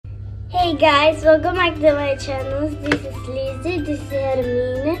Hey guys, welcome back to my channel. This is Lizzie, this is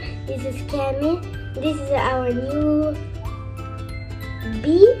Hermine, this is Cami, this is our new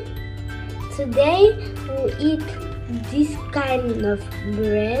bee. Today we'll eat this kind of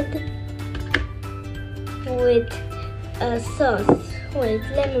bread with a sauce. Wait,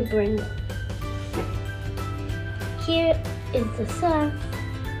 let me bring it. Here is the sauce.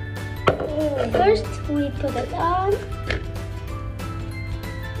 First we put it on.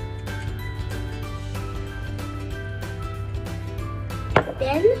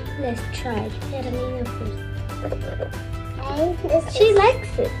 Then let's try it. Hermine first. She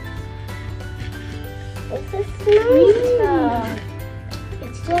likes it. This is nice.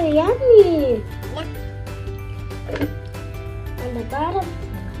 It's so yummy. Yeah. On the bottom.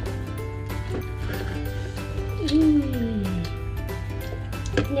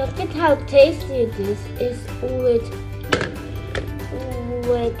 Look at how tasty it is. It's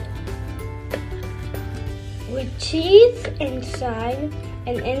with cheese inside,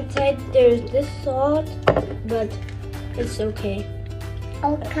 and inside there's this salt, but it's okay.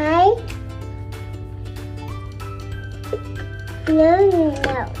 Okay. No.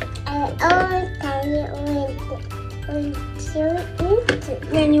 I always tell you when to eat it.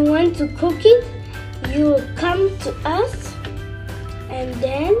 When you want to cook it, you will come to us, and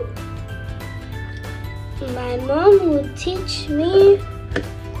then my mom will teach you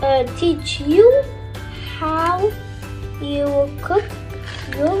how you will cook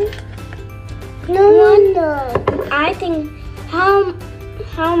your No. I think how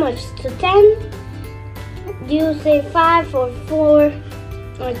much to 10? Do you say 5 or 4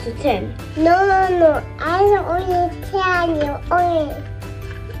 or to 10? No. I don't only tell you only.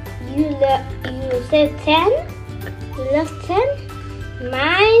 You said 10? You love 10?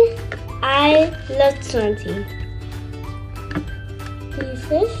 Mine, I love 20.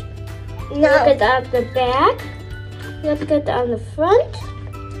 Pieces. No. Look at the back. Look at on the front.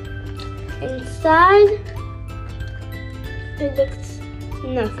 Inside, it looks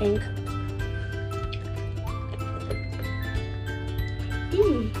nothing.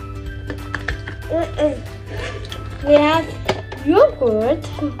 We have yogurt.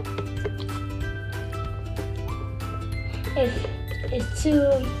 If it's too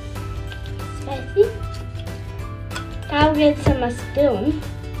spicy, I'll get some a spoon.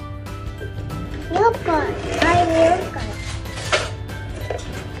 Yogurt. Yogurt.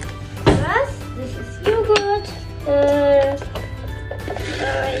 First, this is yogurt.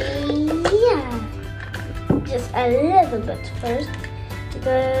 Yeah, just a little bit first,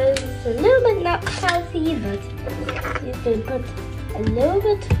 because it's a little bit not healthy, but you can put a little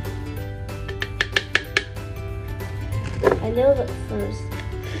bit first.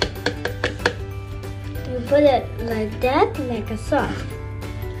 You put it like that, like a sauce.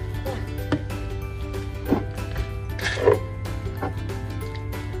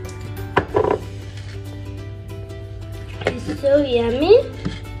 It's so yummy.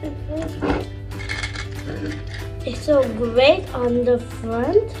 It's so great on the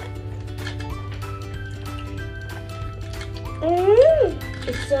front.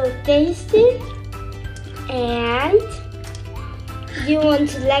 It's so tasty. And you want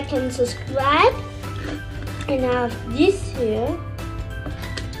to like and subscribe. And I have this here.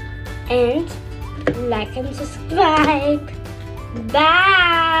 And like and subscribe.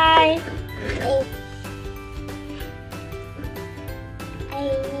 Bye. Yay!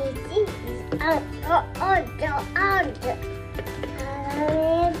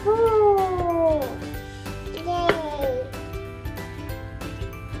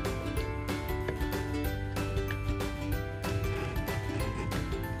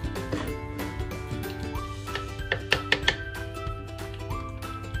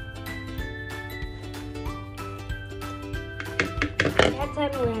 That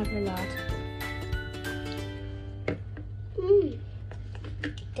time we have a lot.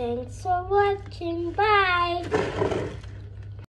 Thanks for watching. Bye.